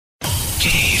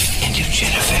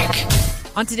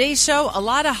On today's show, a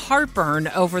lot of heartburn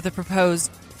over the proposed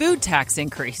food tax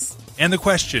increase. And the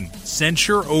question,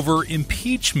 censure over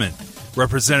impeachment.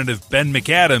 Representative Ben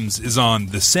McAdams is on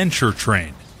the censure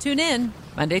train. Tune in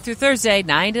Monday through Thursday,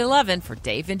 9 to 11 for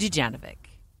Dave and Dujanovic.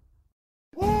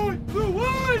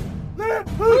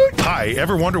 Hi,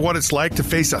 ever wonder what it's like to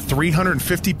face a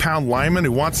 350-pound lineman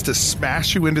who wants to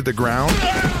smash you into the ground?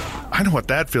 I know what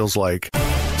that feels like.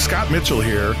 Scott Mitchell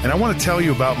here, and I want to tell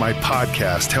you about my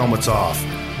podcast, Helmets Off,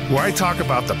 where I talk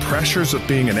about the pressures of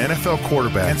being an NFL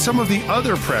quarterback and some of the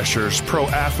other pressures pro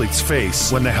athletes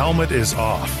face when the helmet is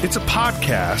off. It's a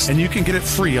podcast, and you can get it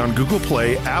free on Google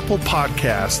Play, Apple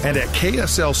Podcasts, and at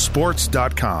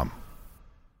KSLSports.com.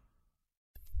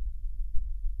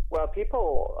 Well,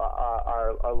 people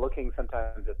are looking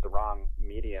sometimes at the wrong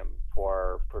medium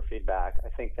for feedback. I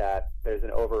think that there's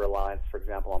an over-reliance, for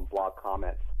example, on blog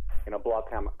comments. Blog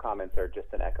comments are just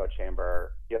an echo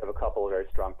chamber. You have a couple of very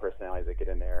strong personalities that get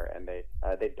in there, and they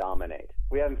dominate.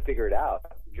 We haven't figured out,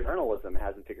 journalism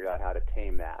hasn't figured out how to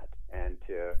tame that and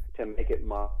to make it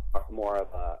more of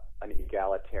an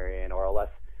egalitarian or a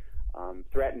less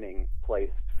threatening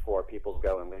place for people to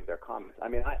go and leave their comments. I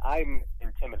mean, I'm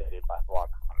intimidated by blog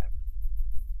comments.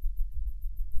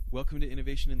 Welcome to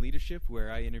Innovation and Leadership,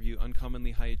 where I interview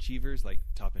uncommonly high achievers like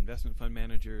top investment fund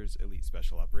managers, elite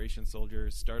special operations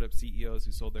soldiers, startup CEOs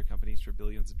who sold their companies for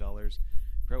billions of dollars,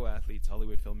 pro athletes,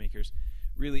 Hollywood filmmakers,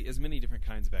 really as many different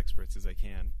kinds of experts as I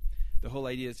can. The whole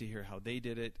idea is to hear how they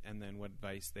did it and then what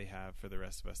advice they have for the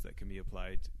rest of us that can be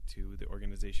applied to the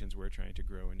organizations we're trying to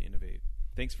grow and innovate.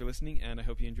 Thanks for listening, and I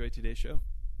hope you enjoyed today's show.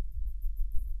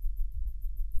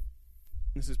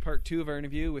 This is part 2 of our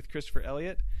interview with Christopher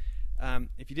Elliott.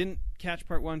 If you didn't catch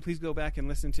part 1, please go back and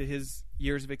listen to his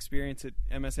years of experience at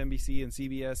MSNBC and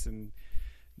CBS and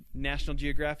National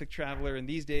Geographic Traveler, and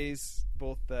these days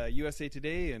both USA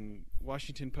Today and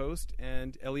Washington Post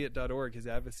and Elliott.org, his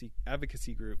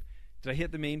advocacy group. Did I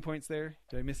hit the main points there?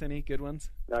 Did I miss any good ones?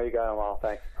 No, you got them all.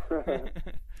 Thanks.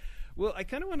 Well, I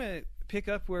kind of want to pick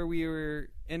up where we were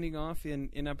ending off in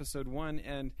episode 1,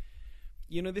 and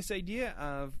this idea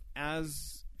of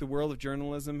as the world of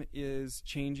journalism is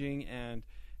changing, and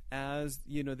as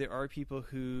there are people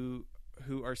who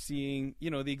are seeing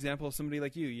the example of somebody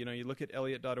like you. You look at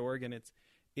Elliott.org, and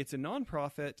it's a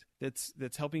nonprofit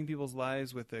that's helping people's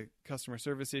lives with the customer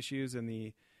service issues and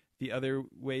the other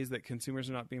ways that consumers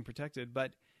are not being protected.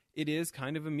 But it is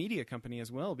kind of a media company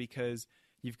as well, because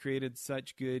you've created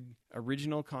such good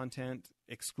original content,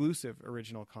 exclusive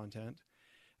original content.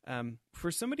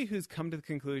 For somebody who's come to the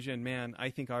conclusion, man,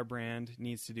 I think our brand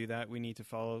needs to do that. We need to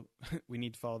follow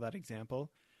that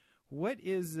example. What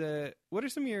are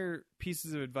some of your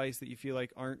pieces of advice that you feel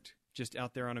like aren't just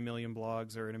out there on a million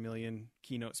blogs or in a million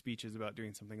keynote speeches about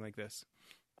doing something like this?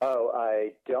 Oh,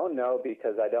 I don't know,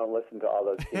 because I don't listen to all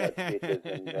those keynote speeches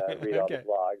and read all the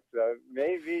blogs. So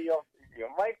maybe you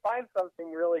might find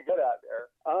something really good out there.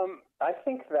 I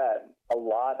think that a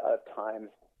lot of times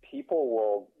people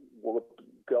will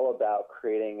go about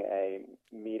creating a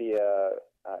media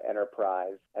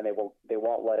enterprise, and they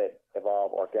won't let it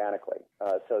evolve organically.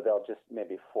 So they'll just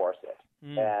maybe force it.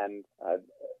 And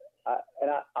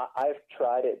I've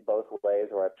tried it both ways,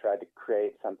 where I've tried to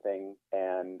create something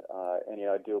and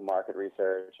do market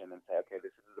research and then say, okay,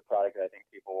 this is the product that I think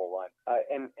people will want.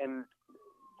 And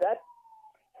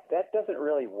that doesn't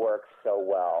really work so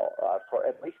well, for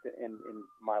at least in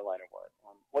my line of work.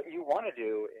 What you want to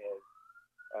do is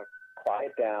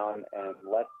quiet down and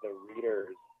let the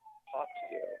readers talk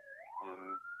to you.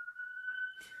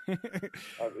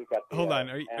 Hold on,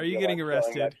 are you getting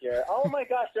arrested? Oh my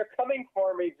gosh, they're coming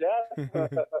for me, Jeff.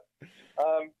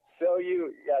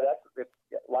 It's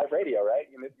live radio, right?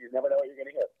 You never know what you're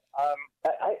going to hear.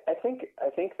 I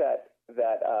think that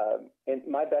in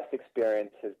my best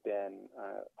experience has been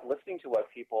listening to what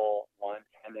people want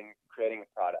and then creating a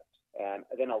product, and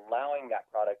then allowing that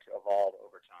product to evolve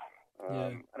over time.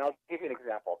 And I'll give you an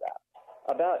example of that.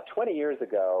 About 20 years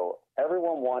ago,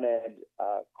 everyone wanted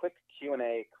quick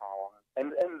Q&A columns,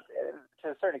 and to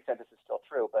a certain extent this is still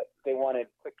true, but they wanted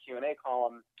quick Q&A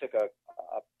columns, took a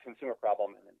consumer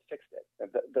problem and then fixed it.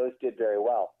 Those did very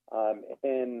well.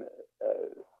 In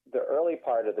the early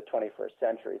part of the 21st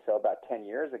century, so about 10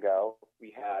 years ago,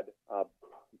 we had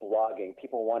blogging.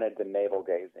 People wanted the navel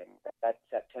gazing. That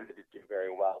tended to do very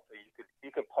well. So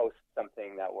you could post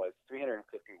something that was 350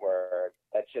 words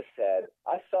that just said,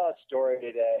 I saw a story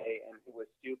today and it was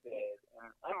stupid and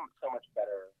I'm so much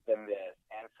better than this.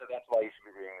 And so that's why you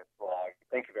should be reading this blog.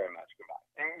 Thank you very much. Goodbye.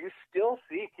 And you still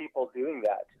see people doing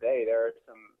that today. There are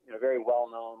some very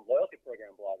well-known loyalty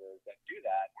program bloggers that do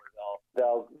that, where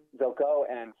they'll go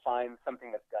and find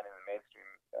something that's done in the mainstream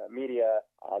media.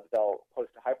 They'll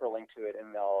post a hyperlink to it,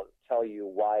 and they'll tell you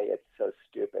why it's so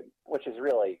stupid, which is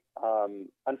really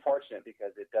unfortunate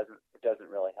because it doesn't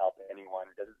really help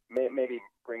anyone. It doesn't maybe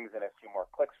brings in a few more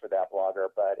clicks for that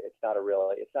blogger, but it's not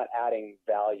adding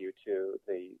value to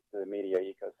the media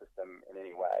ecosystem in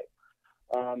any way.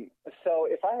 So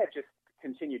if I had just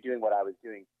continued doing what I was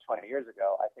doing 20 years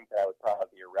ago, I think that I would probably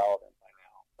be irrelevant by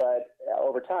now. But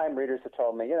over time, readers have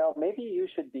told me, maybe you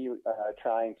should be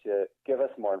trying to give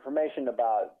us more information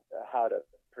about how to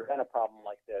prevent a problem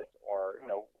like this, or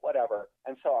whatever.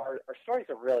 And so our stories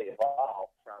have really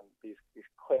evolved from these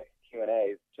quick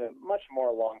Q&As to much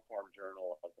more long-form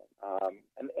journalism.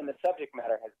 And the subject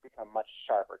matter has become much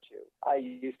sharper too. I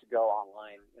used to go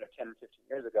online, 10, 15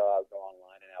 years ago, I would go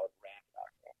online and I would rant about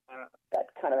it. That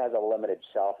kind of has a limited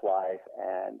shelf life,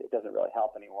 and it doesn't really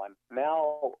help anyone.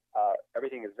 Now,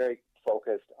 everything is very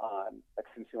focused on a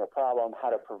consumer problem, how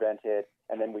to prevent it,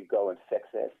 and then we go and fix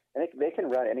it. And they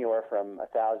can run anywhere from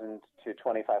 1,000 to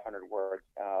 2,500 words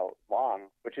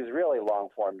long, which is really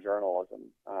long-form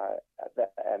journalism.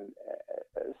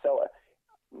 So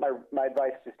my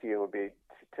advice just to you would be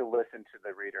to listen to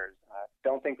the readers.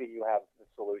 Don't think that you have the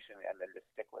solution and then just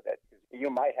stick with it.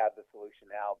 You might have the solution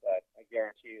now, but I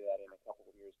guarantee you that in a couple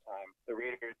of years' time, the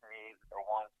readers' needs or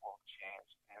wants will change.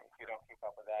 And if you don't keep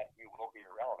up with that, you will be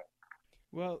irrelevant.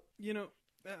 Well,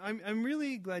 I'm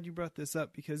really glad you brought this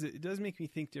up because it does make me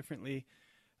think differently.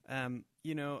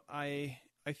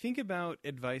 I think about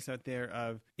advice out there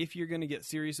of if you're going to get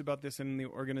serious about this in the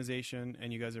organization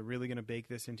and you guys are really going to bake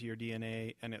this into your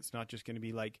DNA, and it's not just going to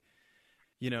be like,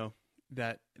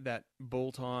 that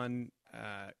bolt-on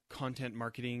content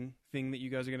marketing thing that you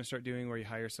guys are going to start doing where you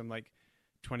hire some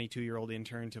 22-year-old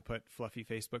intern to put fluffy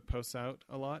Facebook posts out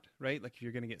a lot, right? Like if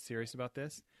you're going to get serious about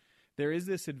this, there is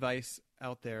this advice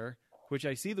out there, which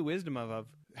I see the wisdom of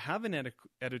have an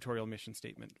editorial mission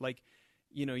statement.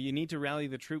 You need to rally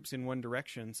the troops in one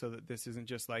direction so that this isn't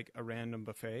just like a random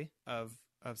buffet of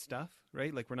stuff,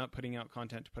 right? Like we're not putting out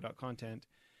content to put out content.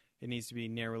 It needs to be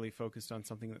narrowly focused on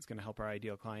something that's going to help our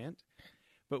ideal client.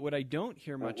 But what I don't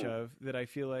hear much of that I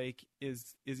feel like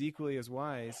is equally as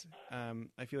wise,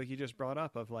 I feel like you just brought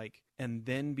up of and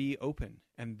then be open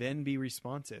and then be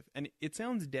responsive. And it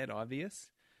sounds dead obvious,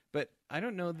 but I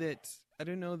don't know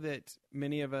that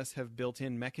many of us have built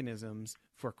in mechanisms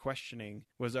for questioning,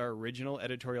 was our original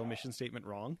editorial mission statement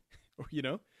wrong? Or,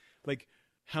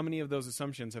 how many of those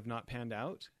assumptions have not panned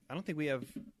out? I don't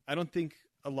think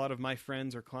a lot of my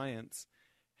friends or clients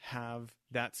have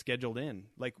that scheduled in.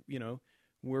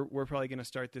 We're probably going to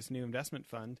start this new investment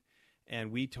fund,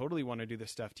 and we totally want to do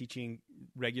this stuff, teaching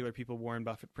regular people Warren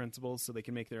Buffett principles so they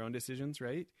can make their own decisions,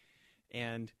 right?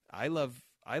 And I love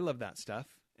that stuff.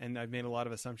 And I've made a lot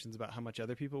of assumptions about how much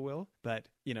other people will. But,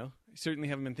 I certainly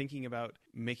haven't been thinking about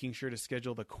making sure to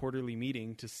schedule the quarterly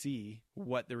meeting to see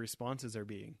what the responses are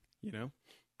being,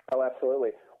 Oh,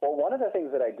 absolutely. Well, one of the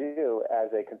things that I do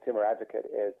as a consumer advocate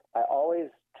is I always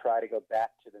try to go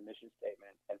back to the mission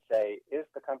statement and say, is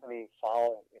the company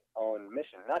following its own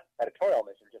mission? Not editorial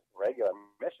mission, just regular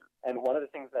mission. And one of the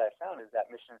things that I found is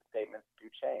that mission statements do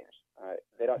change.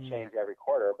 They don't change every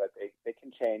quarter, but they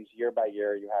can change year by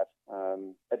year. You have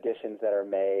additions that are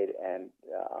made and,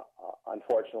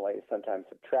 unfortunately, sometimes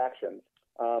subtractions.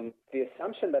 The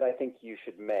assumption that I think you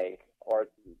should make,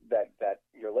 or that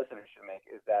your listeners should make,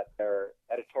 is that their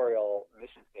editorial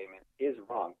mission statement is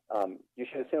wrong. You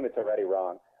should assume it's already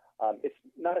wrong. It's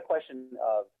not a question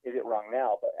of is it wrong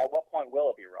now, but at what point will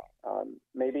it be wrong?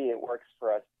 Maybe it works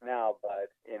for us now, but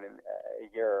in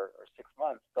a year or 6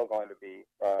 months, it's still going to be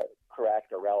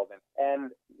correct or relevant.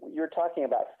 And you're talking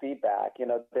about feedback.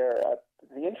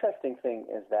 The interesting thing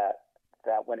is that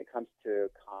when it comes to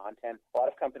content, a lot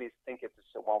of companies think it's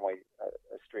just a one-way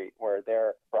street where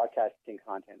they're broadcasting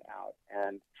content out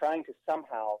and trying to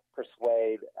somehow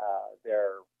persuade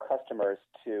their customers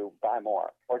to buy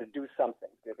more or to do something.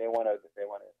 They want to.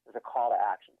 There's a call to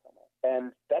action somewhere,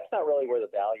 and that's not really where the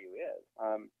value is.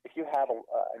 If you have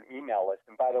an email list,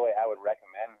 and by the way, I would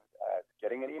recommend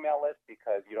getting an email list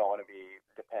because you don't want to be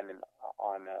dependent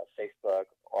on Facebook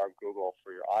or Google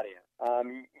for your audience.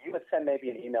 You would send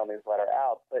maybe an email newsletter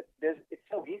out, but it's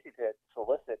so easy to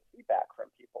solicit feedback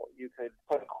from people. You could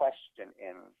put a question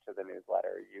into the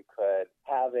newsletter. You could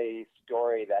have a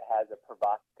story that has a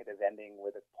provocative ending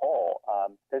with a poll.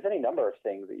 There's any number of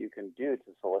things that you can do to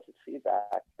solicit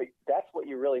feedback, but that's what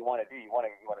you really want to do. You want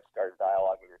to start a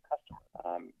dialogue with your customers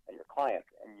and your clients,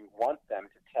 and you want them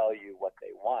to tell you what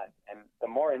they want. And the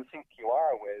more in sync you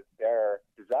are with their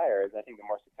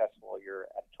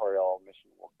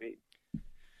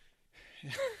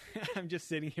I'm just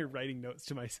sitting here writing notes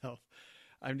to myself.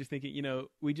 I'm just thinking,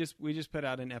 we just put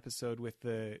out an episode with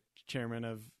the chairman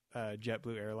of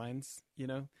JetBlue Airlines,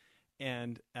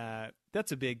 and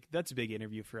that's a big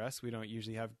interview for us. We don't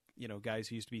usually have, guys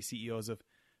who used to be CEOs of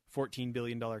 $14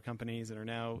 billion companies and are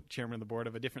now chairman of the board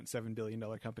of a different $7 billion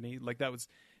company. Like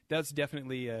that's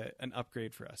definitely an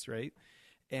upgrade for us. Right.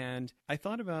 And I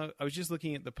was just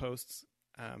looking at the posts,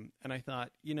 and I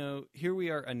thought, here we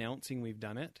are announcing we've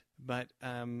done it, but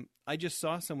I just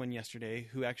saw someone yesterday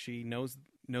who actually knows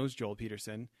Joel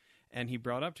Peterson, and he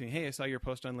brought up to me, hey, I saw your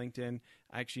post on LinkedIn.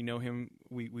 I actually know him.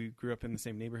 We grew up in the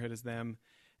same neighborhood as them.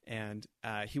 And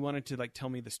he wanted to tell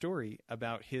me the story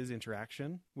about his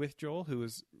interaction with Joel, who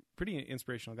was a pretty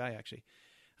inspirational guy, actually.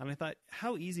 And I thought,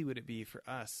 how easy would it be for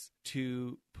us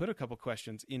to put a couple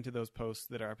questions into those posts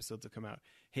that our episodes have come out?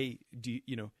 Hey, do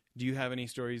you have any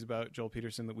stories about Joel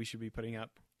Peterson that we should be putting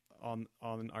up on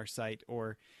our site,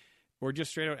 or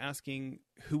just straight out asking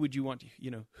who would you want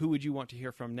to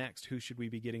hear from next? Who should we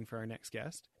be getting for our next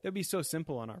guest? That'd be so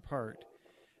simple on our part.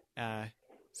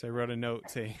 So I wrote a note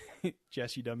saying,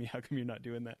 Jess, you dummy, how come you're not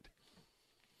doing that?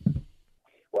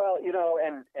 Well,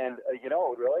 and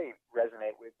what would really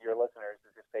resonate with your listeners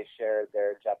is if they shared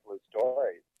their JetBlue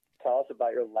stories. Tell us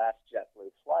about your last JetBlue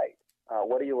flight.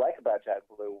 What do you like about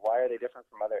JetBlue? Why are they different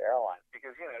from other airlines?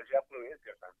 Because, JetBlue is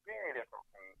different, very different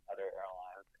from other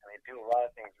airlines, and they do a lot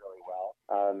of things really well.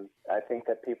 I think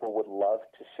that people would love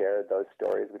to share those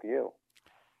stories with you.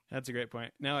 That's a great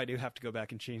point. Now I do have to go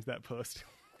back and change that post.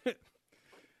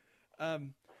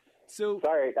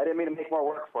 Sorry, I didn't mean to make more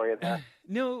work for you there.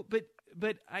 No, but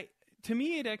to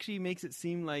me, it actually makes it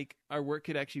seem like our work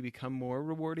could actually become more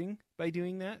rewarding by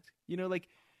doing that.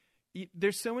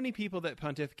 There's so many people that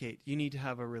pontificate. You need to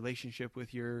have a relationship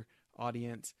with your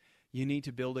audience. You need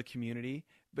to build a community,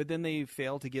 but then they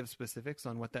fail to give specifics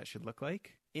on what that should look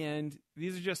like. And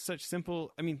these are just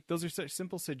those are such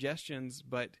simple suggestions,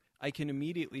 but I can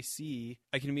immediately see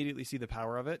the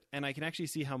power of it. And I can actually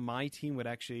see how my team would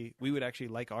actually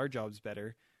like our jobs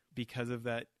better because of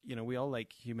that. We all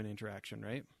like human interaction,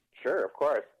 right? Sure, of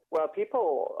course. Well,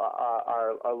 people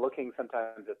are looking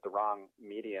sometimes at the wrong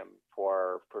medium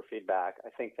for feedback. I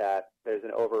think that there's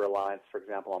an over-reliance, for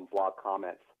example, on blog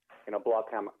comments. Blog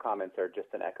comments are just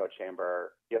an echo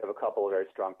chamber. You have a couple of very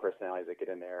strong personalities that get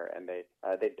in there, and they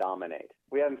dominate.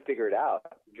 We haven't figured out,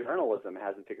 journalism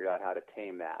hasn't figured out how to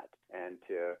tame that and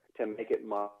to make it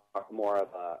more of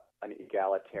an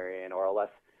egalitarian or a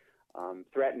less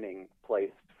threatening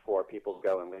place for people to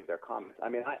go and leave their comments. I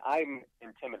mean, I'm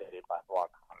intimidated by blog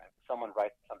comments. Someone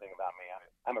writes something about me,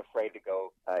 I'm afraid to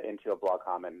go into a blog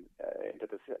comment, into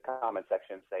the comment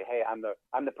section and say, hey, I'm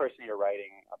the person you're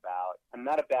writing about. I'm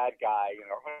not a bad guy,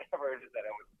 or whatever it is that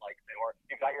I would like to say, or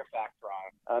you got your facts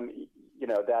wrong.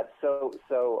 That's so.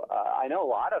 I know a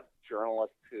lot of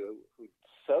journalists who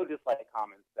so dislike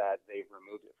comments that they've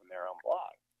removed it from their own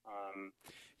blog.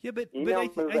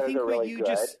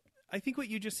 I think what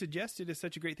you just suggested is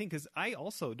such a great thing, because I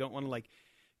also don't want to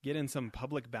get in some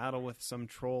public battle with some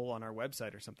troll on our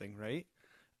website or something, right?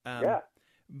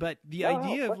 But the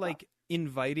idea of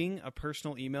inviting a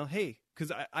personal email, hey,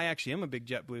 because I actually am a big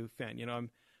JetBlue fan.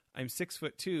 I'm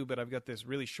 6'2", but I've got this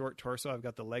really short torso. I've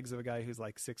got the legs of a guy who's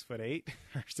 6'8"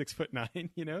 or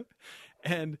 6'9",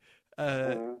 and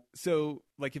so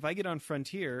if I get on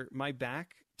Frontier, my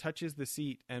back touches the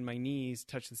seat and my knees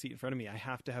touch the seat in front of me. I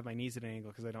have to have my knees at an angle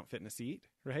because I don't fit in a seat,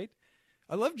 right?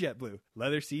 I love JetBlue.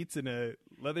 Leather seats in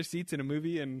a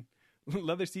movie and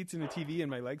leather seats in a TV,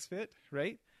 and my legs fit,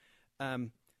 right?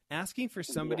 Asking for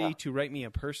somebody to write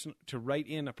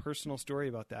in a personal story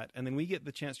about that, and then we get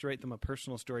the chance to write them a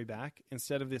personal story back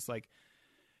instead of this like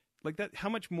that. How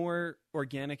much more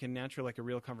organic and natural, like a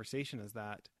real conversation, is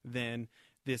that than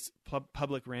this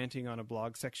public ranting on a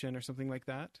blog section or something like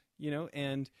that,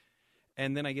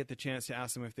 and then I get the chance to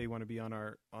ask them if they want to be on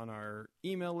our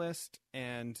email list,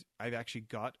 and I've actually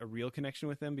got a real connection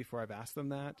with them before I've asked them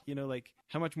that.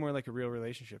 How much more like a real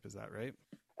relationship is that, right?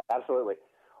 Absolutely.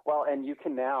 Well, and you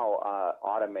can now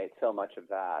automate so much of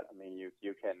that. I mean, you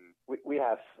can. We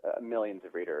have millions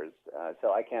of readers,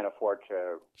 so I can't afford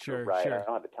to write. Sure. I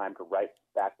don't have the time to write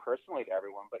back personally to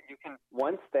everyone. But you can,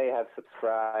 once they have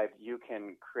subscribed, you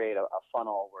can create a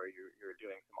funnel where you're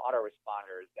doing some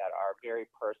autoresponders that are very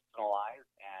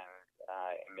personalized and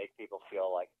make people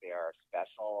feel like they are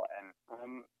special.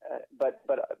 And but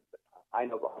I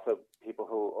know also people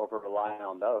who over-rely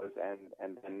on those,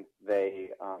 and then they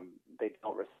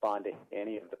don't respond to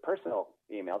any of the personal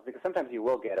emails, because sometimes you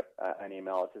will get an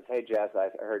email that says, hey, Jess, I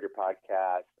heard your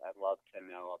podcast. I'd love to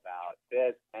know about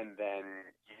this. And then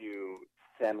you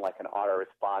send an auto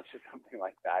response or something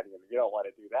like that. You don't want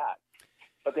to do that.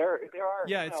 But there are.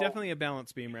 Yeah, it's definitely a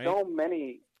balance beam, right? So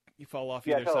many. You fall off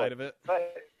either side of it.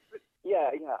 But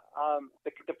yeah.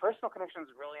 The personal connection is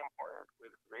really important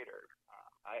with readers.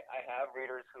 I have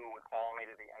readers who would follow me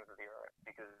to the ends of the earth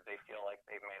because they feel like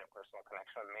they've made a personal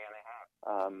connection with me, and they have.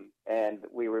 And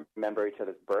we remember each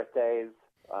other's birthdays.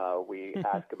 We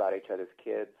ask about each other's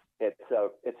kids. It's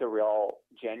a real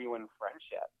genuine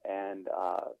friendship. And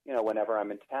whenever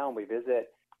I'm in town, we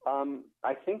visit.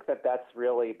 I think that's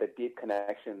really the deep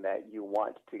connection that you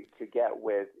want to get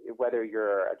with, whether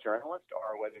you're a journalist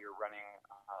or whether you're running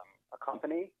a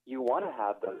company. You want to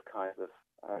have those kinds of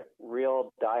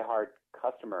real diehard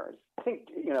customers. I think,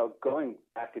 going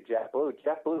back to JetBlue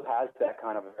has that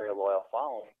kind of a very loyal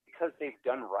following because they've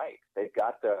done right. They've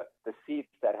got the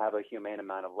seats that have a humane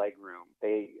amount of leg room.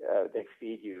 They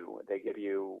feed you. They give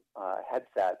you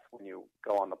headsets when you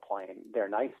go on the plane. They're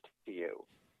nice to you.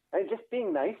 And just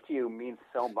being nice to you means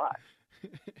so much.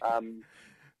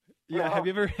 Have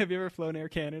you ever flown Air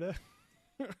Canada?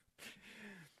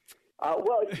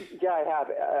 Well, yeah, I have,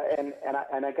 and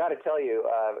I got to tell you,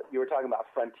 you were talking about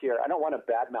Frontier. I don't want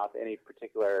to badmouth any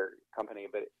particular company,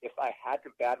 but if I had to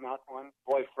badmouth one,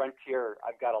 boy, Frontier,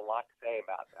 I've got a lot to say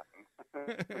about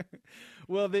them.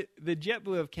 Well, the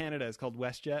JetBlue of Canada is called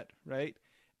WestJet, right?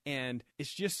 And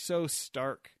it's just so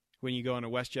stark when you go on a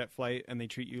WestJet flight and they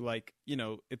treat you like,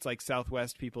 it's like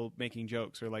Southwest people making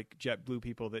jokes or like JetBlue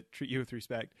people that treat you with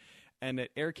respect. And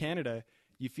at Air Canada,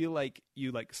 you feel like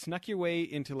you snuck your way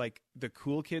into like the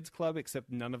cool kids club,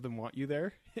 except none of them want you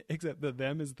there, except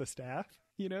them is the staff,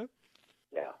 Yeah.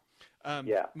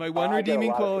 Yeah. My one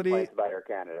redeeming quality about Air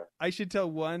Canada. I should tell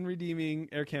one redeeming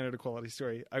Air Canada quality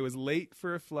story. I was late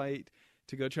for a flight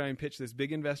to go try and pitch this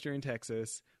big investor in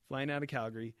Texas, flying out of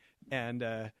Calgary, and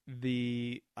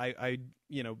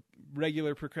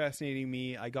regular procrastinating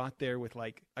me, I got there with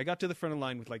I got to the front of the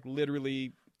line with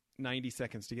literally 90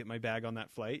 seconds to get my bag on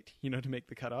that flight, to make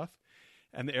the cutoff.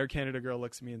 And the Air Canada girl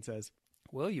looks at me and says,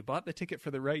 "Well, you bought the ticket for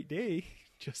the right day,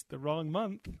 just the wrong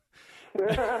month."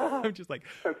 I'm just like,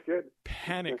 that's good.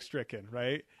 Panic stricken,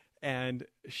 right? And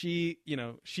she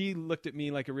looked at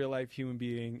me like a real life human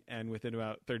being, and within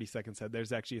about 30 seconds said,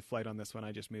 "There's actually a flight on this one.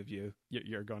 I just moved you.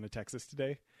 You're going to Texas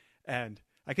today." And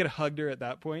I could have hugged her at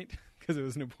that point because it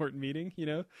was an important meeting,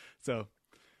 So,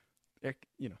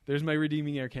 there's my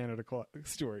redeeming Air Canada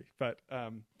story. But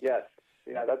yes,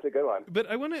 yeah, that's a good one. But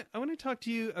I want to talk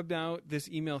to you about this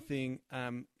email thing.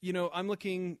 I'm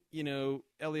looking,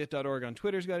 Elliot.org on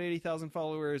Twitter's got 80,000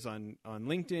 followers. On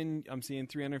LinkedIn, I'm seeing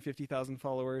 350,000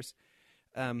 followers.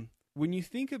 When you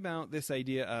think about this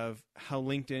idea of how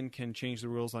LinkedIn can change the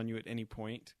rules on you at any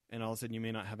point, and all of a sudden you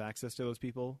may not have access to those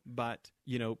people, but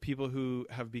people who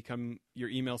have become your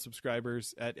email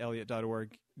subscribers at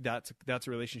Elliot.org, that's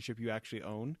a relationship you actually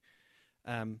own.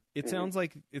 It sounds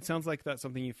like that's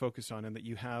something you focus on and that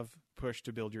you have pushed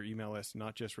to build your email list,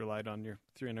 not just relied on your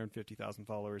 350,000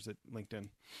 followers at LinkedIn.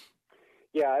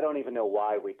 Yeah, I don't even know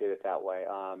why we did it that way.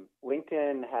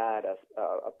 LinkedIn had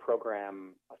a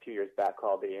program a few years back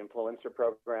called the Influencer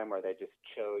Program, where they just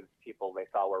chose people they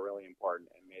thought were really important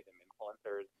and made them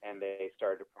influencers, and they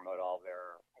started to promote all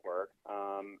their work.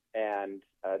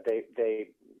 They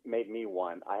made me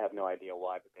one. I have no idea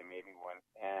why, but they made me one.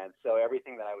 And so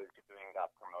everything that I was doing got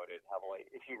promoted heavily.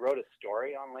 If you wrote a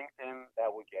story on LinkedIn,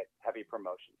 that would get heavy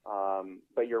promotion.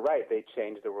 But you're right. They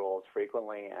change the rules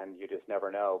frequently, and you just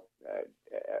never know.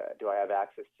 Do I have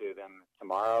access to them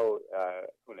tomorrow?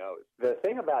 Who knows? The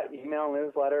thing about email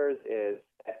newsletters is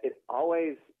it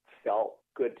always felt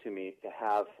good to me to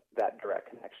have that direct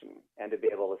connection and to be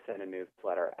able to send a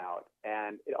newsletter out.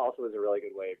 And it also is a really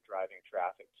good way of driving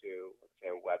traffic to, let's say,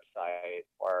 a website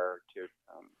or to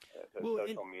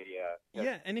social media.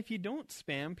 Yeah, and if you don't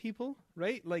spam people,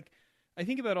 right? Like, I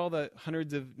think about all the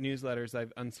hundreds of newsletters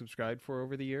I've unsubscribed for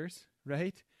over the years,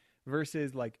 right?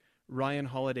 Versus like Ryan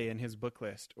Holiday and his book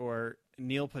list, or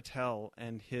Neil Patel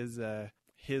and his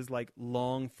like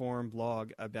long form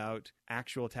blog about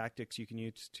actual tactics you can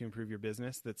use to improve your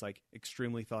business that's like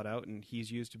extremely thought out and he's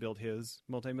used to build his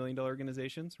multi-million-dollar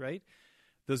organizations, right?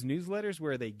 Those newsletters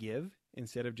where they give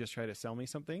instead of just try to sell me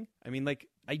something. I mean, like,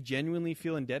 I genuinely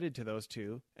feel indebted to those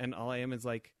two, and all I am is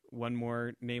like one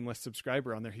more nameless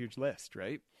subscriber on their huge list,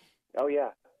 right? Oh, yeah.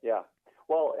 Yeah.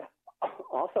 Well,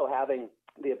 also having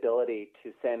the ability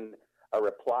to send a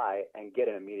reply and get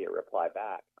an immediate reply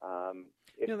back.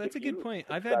 That's a good point.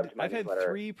 I've had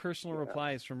 3 personal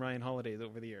replies from Ryan Holiday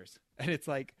over the years, and it's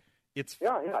like, it's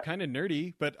kind of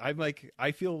nerdy, but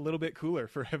I feel a little bit cooler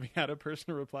for having had a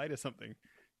personal reply to something.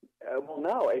 Well,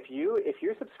 no, if you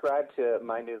subscribe to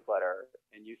my newsletter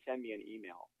and and you send me an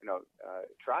email,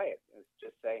 try it.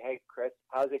 Just say, hey, Chris,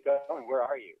 how's it going? Where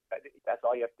are you? That's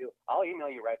all you have to do. I'll email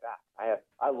you right back.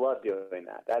 I love doing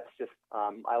that. That's just,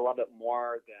 I love it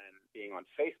more than being on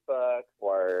Facebook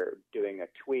or doing a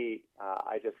tweet.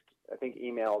 I think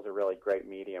email is a really great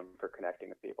medium for connecting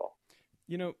with people.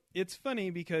 It's funny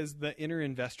because the inner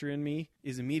investor in me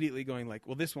is immediately going like,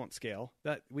 well, this won't scale.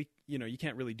 That you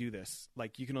can't really do this.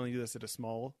 Like, you can only do this at a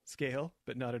small scale,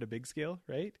 but not at a big scale,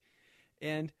 right?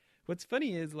 And what's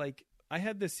funny is, like, I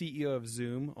had the CEO of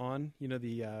Zoom on,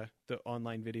 the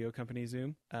online video company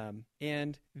Zoom,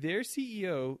 and their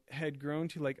CEO had grown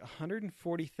to like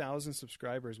 140,000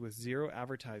 subscribers with zero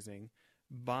advertising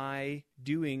by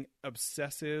doing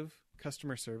obsessive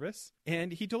customer service.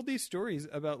 And he told these stories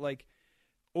about, like,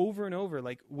 over and over,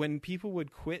 like, when people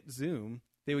would quit Zoom,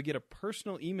 they would get a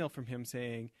personal email from him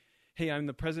saying, hey, I'm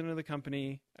the president of the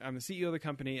company, I'm the CEO of the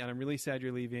company, and I'm really sad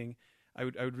you're leaving. I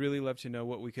would really love to know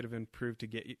what we could have improved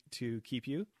to keep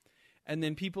you. And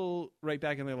then people write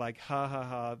back and they're like, ha ha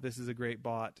ha, this is a great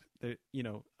bot.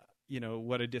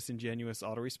 What a disingenuous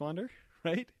autoresponder,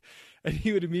 right? And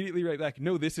he would immediately write back,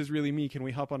 no, this is really me. Can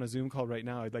we hop on a Zoom call right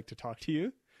now? I'd like to talk to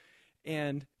you.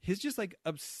 And his just, like,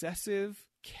 obsessive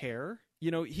care.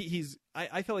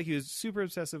 I felt like he was super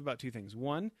obsessive about two things.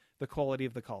 One, the quality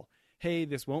of the call. Hey,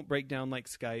 this won't break down like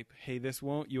Skype. Hey,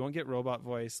 you won't get robot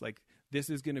voice. Like,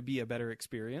 this is going to be a better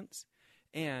experience.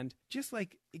 And just,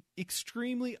 like,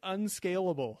 extremely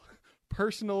unscalable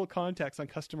personal contacts on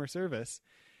customer service.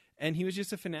 And he was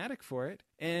just a fanatic for it.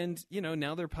 And,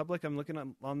 now they're public. I'm looking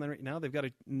on them right now. They've got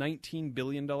a $19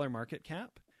 billion market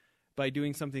cap by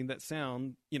doing something that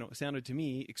sounded to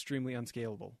me extremely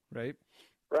unscalable, right?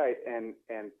 Right, and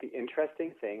the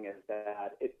interesting thing is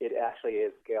that it actually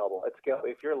is scalable. It's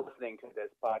scalable. If you're listening to this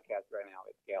podcast right now,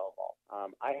 it's scalable.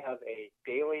 I have a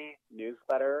daily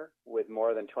newsletter with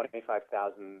more than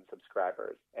 25,000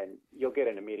 subscribers, and you'll get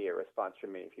an immediate response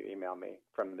from me if you email me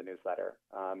from the newsletter.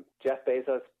 Jeff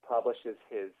Bezos publishes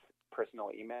his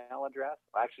personal email address.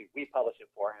 Actually, we publish it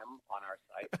for him on our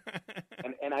site.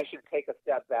 and I should take a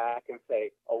step back and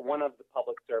say one of the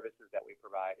public services that we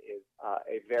provide is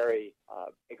a very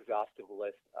exhaustive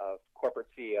list of corporate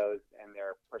CEOs and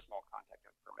their personal contact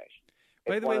information.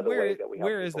 By the way,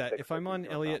 where is that? If I'm on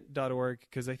Elliott.org,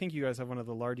 because I think you guys have one of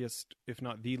the largest, if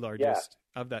not the largest,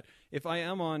 of that. If I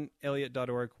am on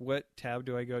Elliott.org, what tab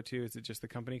do I go to? Is it just the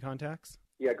company contacts?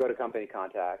 Yeah, go to company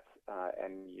contacts.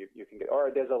 And you can get,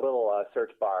 or there's a little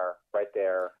search bar right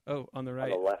there. Oh, on the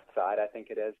right. On the left side, I think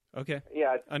it is. Okay.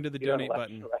 Yeah. Under the donate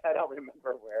button. I don't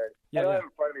remember where. Yeah, I don't have it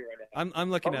in front of me right now.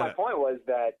 I'm looking at it. My point was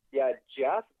that,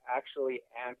 Jeff actually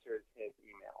answers his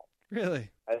email. Really?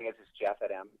 I think it's just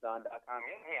jeff@amazon.com.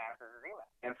 He answers his email.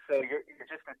 And so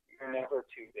you're never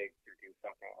too big to do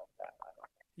something like that, I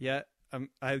don't think. Yeah.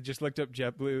 I just looked up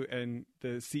JetBlue and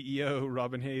the CEO,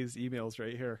 Robin Hayes, emails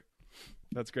right here.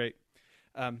 That's great.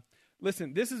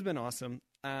 Listen, this has been awesome.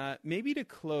 Maybe to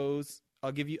close,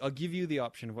 I'll give you the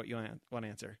option of what you want to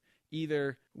answer.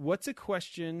 Either what's a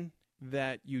question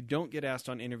that you don't get asked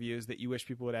on interviews that you wish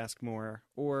people would ask more,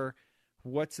 or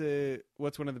what's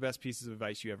one of the best pieces of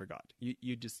advice you ever got?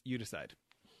 You decide.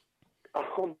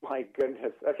 Oh my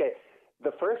goodness. Okay.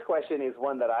 The first question is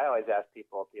one that I always ask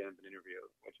people at the end of an interview,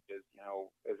 which is,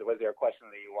 was there a question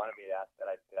that you wanted me to ask that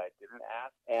I didn't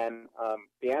ask? And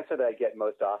the answer that I get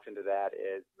most often to that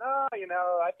is, no,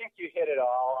 I think you hit it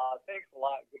all. Thanks a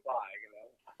lot.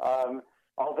 Goodbye.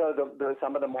 Although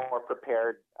some of the more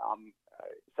prepared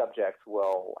subjects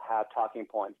will have talking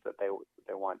points that they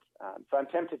want. So I'm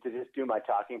tempted to just do my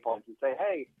talking points and say,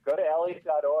 hey, go to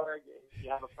Elliott.org if you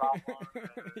have a problem.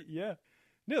 Yeah.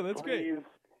 No, that's please, great.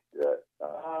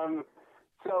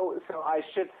 So I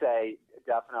should say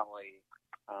definitely,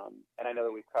 and I know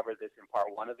that we've covered this in part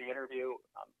one of the interview,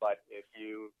 but if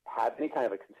you have any kind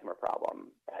of a consumer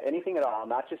problem, anything at all,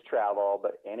 not just travel,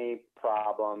 but any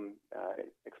problem,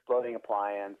 exploding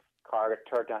appliance, car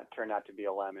turned out to be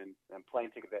a lemon, plane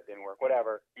ticket that didn't work,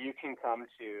 whatever, you can come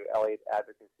to Elliott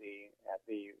Advocacy.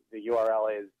 The URL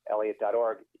is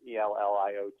elliott.org,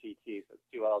 ELLIOTT, so it's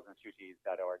 2 L's and 2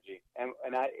 T's.org. And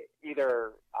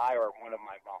either I or one of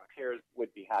my volunteers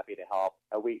would be happy to help.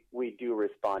 We do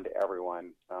respond to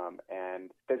everyone,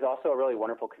 and there's also a really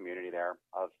wonderful community there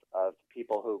of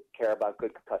people who care about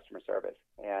good customer service.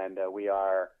 And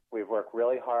we've worked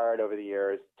really hard over the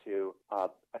years to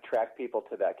attract people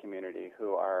to that community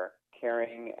who are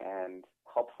caring and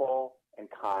helpful and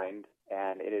kind.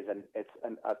 And it's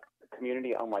a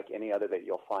community unlike any other that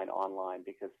you'll find online,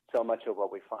 because so much of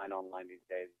what we find online these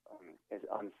days is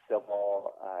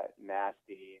uncivil,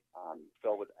 nasty,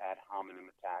 filled with ad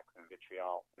hominem attacks and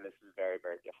vitriol. And this is very,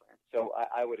 very different. So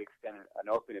I would extend an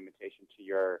open invitation to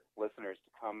your listeners to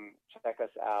come check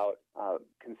us out,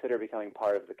 consider becoming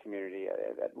part of the community,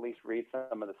 at least read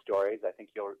some of the stories. I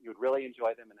think you would really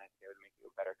enjoy them, and I think it would make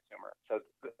you a better consumer. So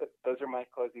those are my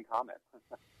closing comments.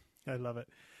 I love it.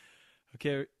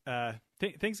 Okay.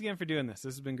 Thanks again for doing this.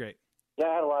 This has been great. Yeah,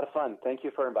 I had a lot of fun. Thank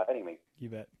you for inviting me. You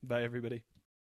bet. Bye, everybody.